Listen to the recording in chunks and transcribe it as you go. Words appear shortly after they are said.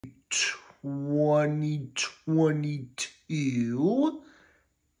2022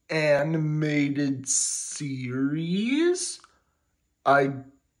 animated series I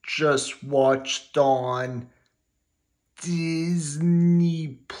just watched on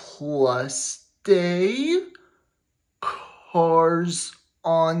Disney Plus Day, Cars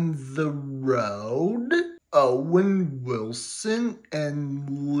on the Road. Owen Wilson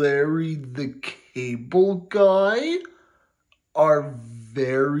and Larry the Cable Guy are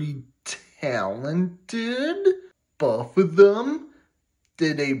very talented. Both of them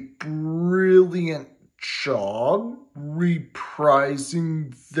did a brilliant job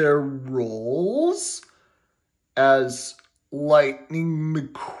reprising their roles as Lightning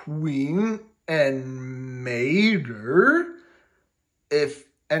McQueen and Mater. If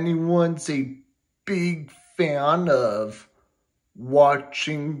anyone's a big fan of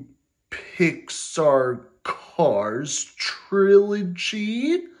watching Pixar Cars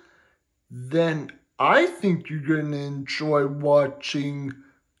trilogy, then I think you're going to enjoy watching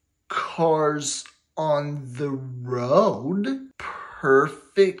Cars on the Road.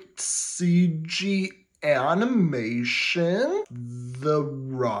 Perfect CG animation, the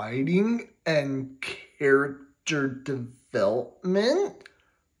writing and character development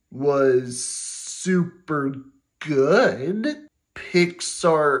was super good.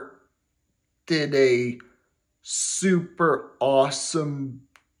 Pixar did a super awesome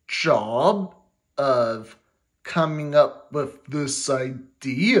job of coming up with this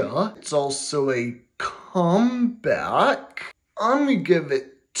idea. It's also a comeback. I'm gonna give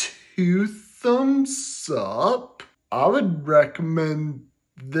it 2 thumbs up. I would recommend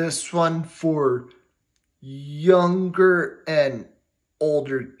this one for younger and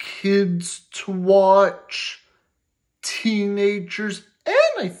older kids to watch, teenagers, and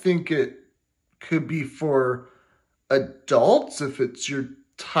I think it could be for adults if it's your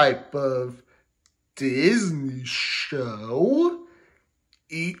type of Disney show.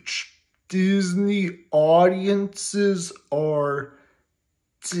 Each Disney audiences are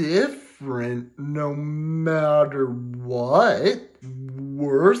different no matter what.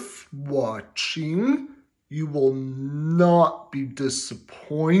 Worth watching. You will not be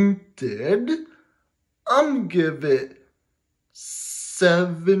disappointed. I'm gonna give it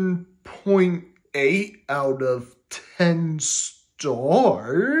 7.8 out of 10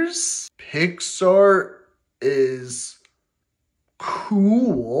 stars. Pixar is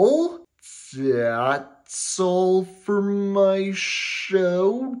cool. That's all for my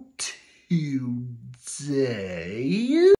show today.